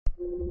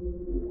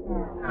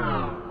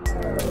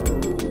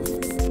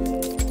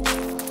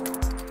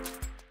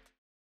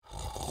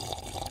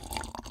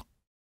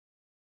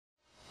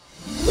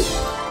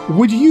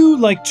Would you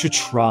like to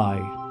try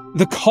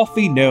the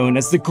coffee known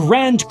as the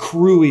Grand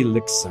Cru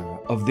Elixir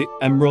of the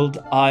Emerald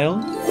Isle?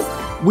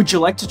 Would you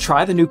like to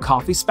try the new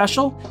coffee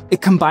special?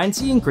 It combines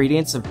the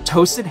ingredients of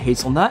toasted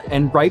hazelnut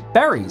and ripe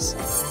berries.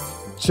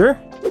 Sure.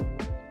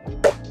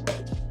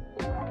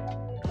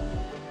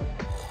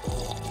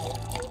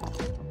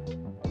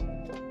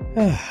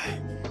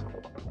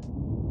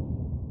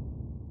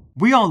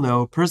 We all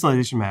know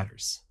personalization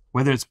matters,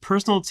 whether it's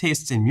personal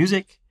tastes in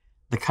music,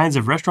 the kinds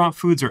of restaurant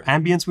foods or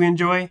ambience we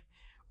enjoy,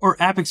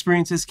 or app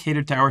experiences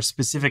catered to our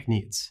specific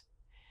needs.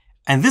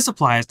 And this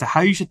applies to how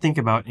you should think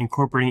about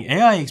incorporating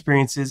AI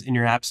experiences in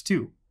your apps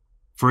too.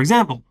 For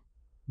example,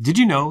 did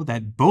you know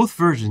that both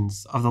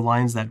versions of the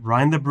lines that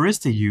Ryan the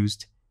barista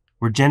used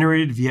were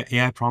generated via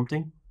AI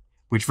prompting?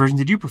 Which version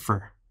did you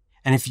prefer?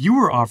 And if you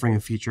were offering a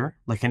feature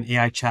like an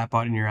AI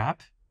chatbot in your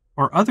app,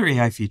 or other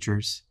AI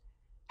features,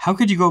 how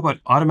could you go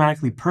about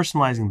automatically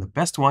personalizing the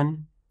best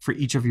one for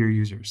each of your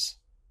users?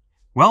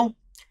 Well,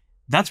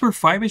 that's where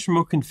Firebase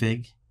Remote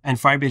Config and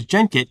Firebase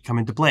Genkit come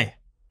into play.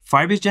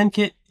 Firebase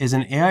Genkit is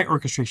an AI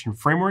orchestration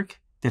framework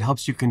that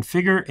helps you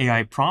configure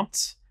AI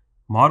prompts,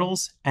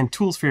 models, and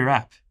tools for your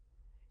app.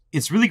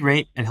 It's really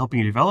great at helping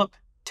you develop,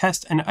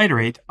 test, and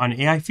iterate on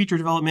AI feature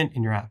development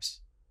in your apps.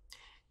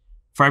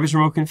 Firebase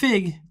Remote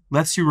Config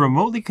lets you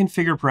remotely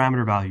configure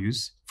parameter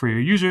values for your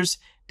users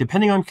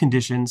depending on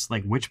conditions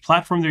like which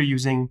platform they're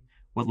using,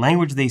 what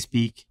language they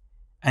speak,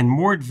 and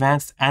more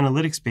advanced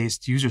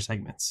analytics-based user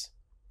segments.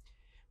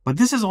 But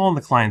this is all on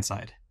the client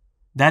side.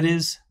 That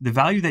is, the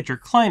value that your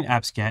client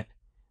apps get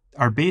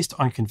are based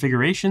on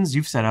configurations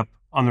you've set up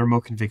on the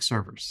Remote Config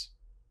servers.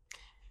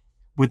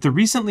 With the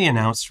recently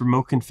announced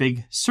Remote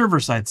Config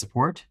server-side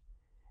support,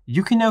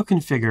 you can now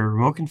configure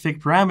Remote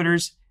Config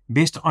parameters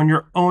based on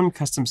your own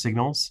custom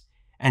signals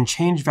and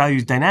change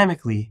values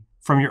dynamically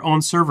from your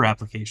own server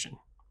application.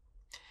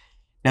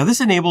 Now,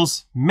 this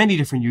enables many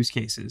different use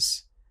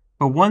cases,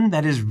 but one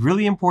that is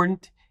really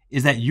important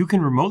is that you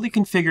can remotely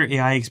configure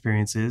AI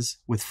experiences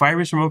with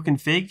Firebase Remote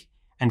Config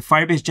and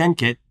Firebase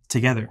Genkit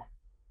together.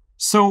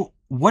 So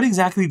what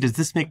exactly does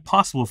this make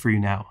possible for you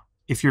now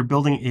if you're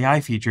building AI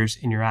features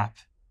in your app?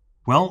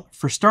 Well,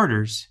 for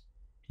starters,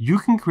 you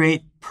can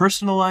create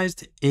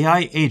personalized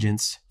AI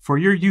agents for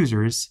your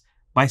users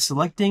by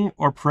selecting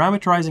or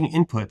parameterizing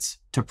inputs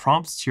to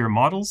prompts to your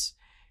models,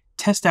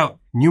 test out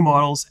new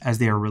models as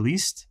they are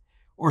released,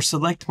 or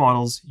select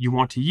models you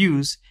want to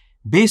use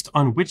based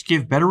on which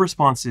give better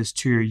responses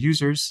to your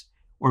users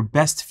or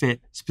best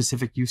fit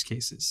specific use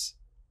cases.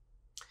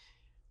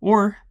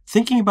 Or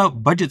thinking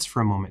about budgets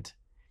for a moment.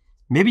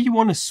 Maybe you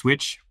want to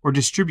switch or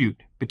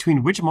distribute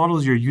between which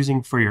models you're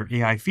using for your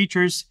AI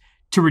features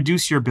to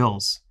reduce your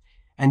bills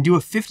and do a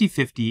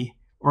 50-50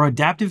 or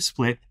adaptive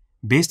split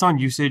based on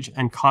usage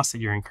and costs that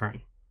you're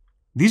incurring.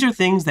 These are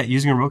things that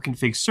using Remote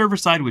Config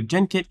server-side with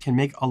Genkit can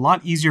make a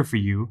lot easier for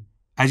you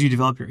as you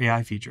develop your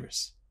AI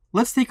features.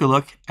 Let's take a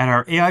look at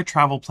our AI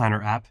Travel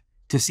Planner app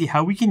to see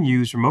how we can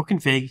use Remote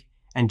Config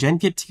and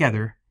Genkit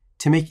together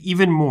to make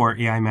even more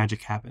AI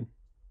magic happen.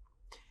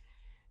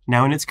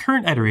 Now, in its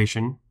current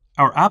iteration,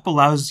 our app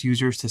allows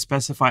users to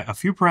specify a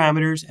few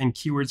parameters and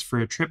keywords for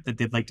a trip that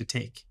they'd like to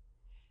take.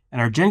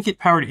 And our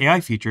Genkit-powered AI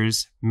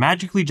features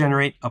magically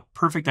generate a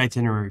perfect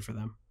itinerary for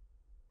them.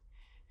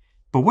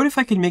 But what if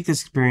I could make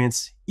this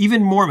experience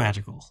even more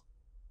magical?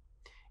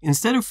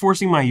 Instead of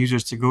forcing my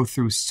users to go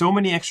through so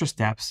many extra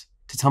steps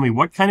to tell me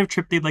what kind of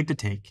trip they'd like to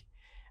take,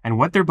 and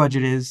what their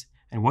budget is,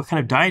 and what kind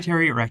of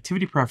dietary or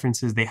activity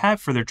preferences they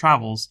have for their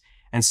travels,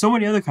 and so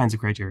many other kinds of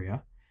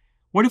criteria,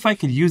 what if I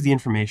could use the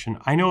information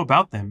I know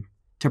about them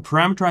to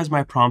parameterize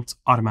my prompts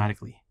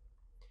automatically?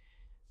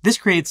 This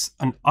creates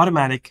an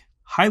automatic,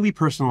 highly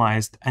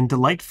personalized, and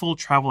delightful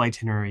travel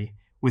itinerary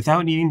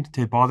without needing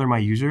to bother my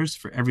users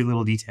for every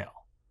little detail.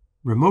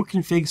 Remote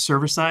Config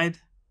server-side,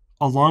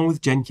 along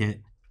with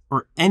Genkit,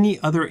 or any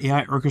other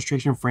AI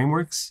orchestration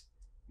frameworks,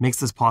 makes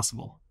this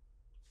possible.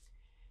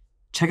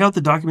 Check out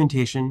the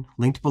documentation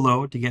linked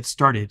below to get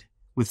started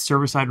with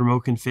server-side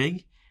Remote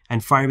Config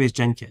and Firebase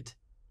Genkit.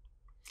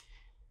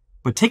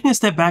 But taking a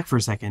step back for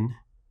a second,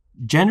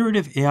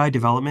 generative AI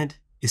development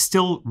is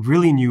still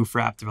really new for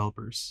app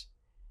developers,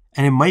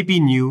 and it might be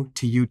new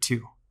to you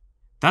too.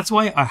 That's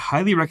why I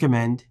highly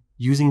recommend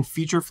using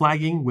feature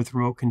flagging with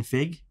Remote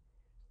Config,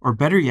 or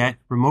better yet,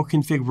 Remote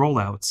Config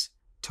rollouts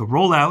to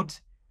roll out,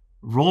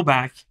 roll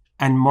back,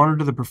 and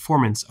monitor the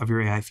performance of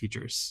your AI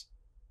features.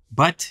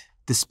 But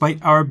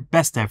despite our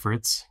best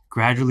efforts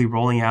gradually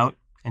rolling out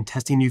and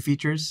testing new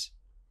features,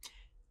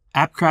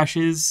 app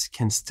crashes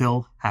can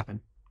still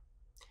happen.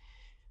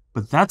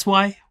 But that's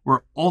why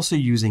we're also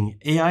using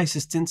AI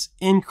assistance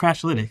in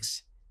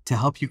Crashlytics to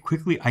help you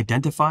quickly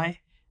identify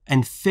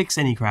and fix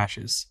any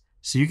crashes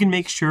so you can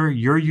make sure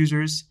your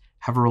users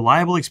have a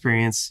reliable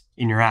experience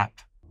in your app.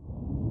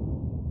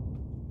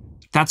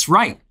 That's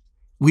right.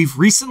 We've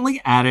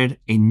recently added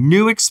a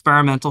new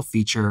experimental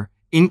feature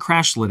in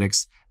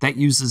Crashlytics that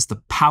uses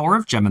the power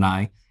of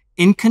Gemini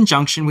in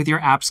conjunction with your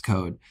app's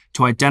code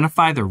to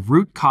identify the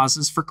root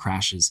causes for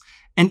crashes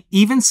and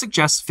even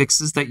suggest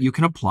fixes that you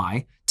can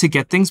apply to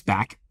get things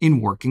back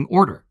in working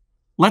order.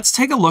 Let's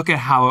take a look at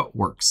how it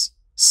works.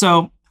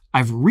 So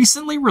I've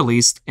recently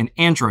released an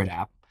Android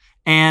app,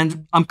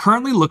 and I'm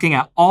currently looking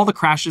at all the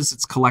crashes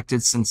it's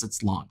collected since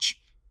its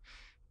launch.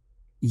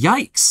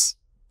 Yikes!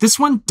 This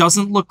one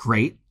doesn't look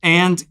great,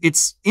 and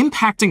it's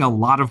impacting a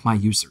lot of my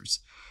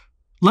users.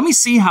 Let me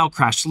see how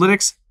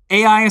Crashlytics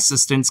AI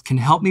assistants can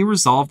help me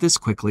resolve this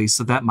quickly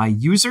so that my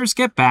users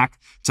get back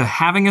to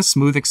having a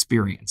smooth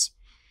experience.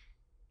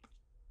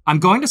 I'm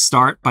going to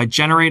start by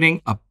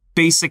generating a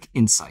basic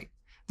insight.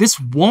 This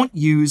won't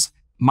use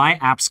my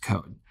app's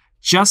code,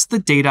 just the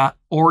data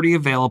already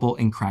available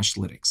in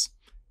Crashlytics.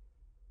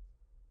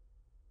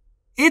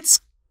 It's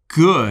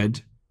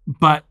good,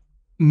 but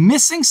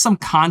missing some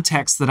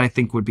context that I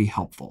think would be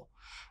helpful.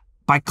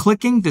 By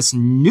clicking this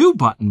new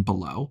button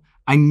below,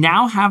 I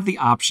now have the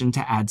option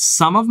to add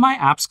some of my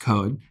app's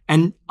code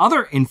and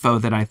other info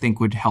that I think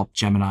would help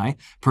Gemini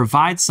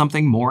provide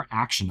something more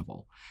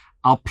actionable.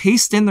 I'll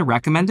paste in the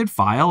recommended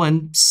file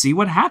and see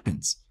what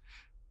happens.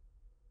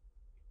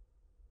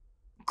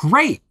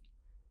 Great!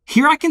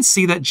 Here I can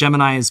see that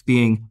Gemini is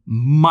being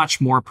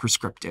much more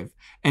prescriptive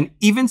and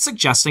even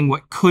suggesting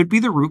what could be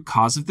the root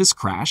cause of this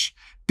crash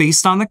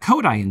based on the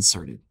code I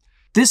inserted.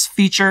 This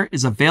feature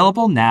is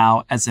available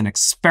now as an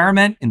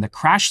experiment in the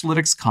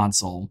Crashlytics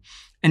console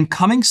and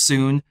coming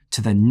soon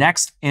to the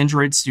next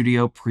Android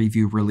Studio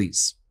preview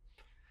release.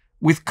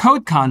 With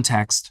code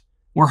context,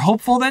 we're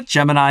hopeful that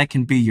Gemini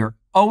can be your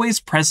always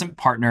present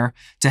partner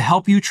to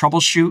help you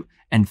troubleshoot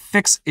and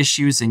fix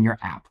issues in your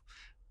app.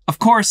 Of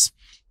course,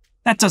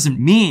 that doesn't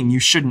mean you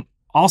shouldn't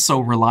also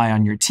rely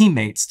on your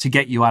teammates to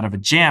get you out of a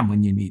jam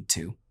when you need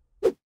to.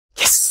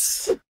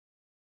 Yes!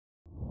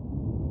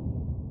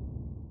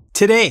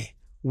 Today,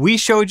 we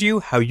showed you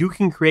how you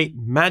can create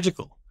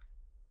magical,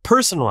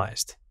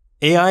 personalized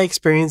AI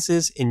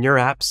experiences in your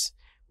apps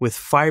with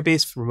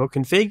Firebase Remote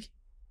Config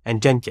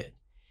and Genkit,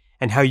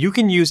 and how you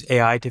can use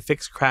AI to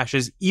fix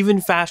crashes even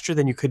faster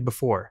than you could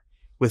before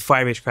with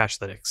Firebase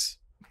Crashlytics.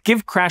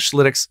 Give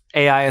Crashlytics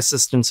AI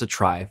assistance a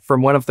try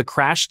from one of the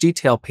crash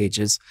detail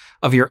pages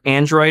of your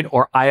Android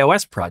or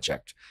iOS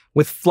project,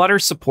 with Flutter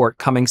support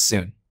coming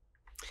soon.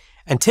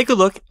 And take a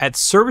look at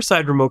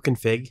server-side remote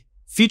config,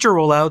 feature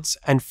rollouts,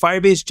 and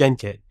Firebase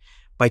Genkit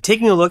by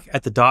taking a look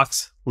at the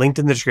docs linked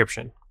in the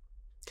description.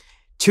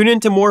 Tune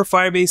in to more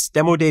Firebase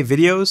Demo Day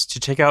videos to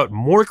check out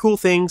more cool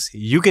things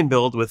you can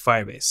build with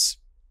Firebase.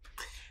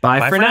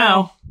 Bye for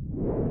now.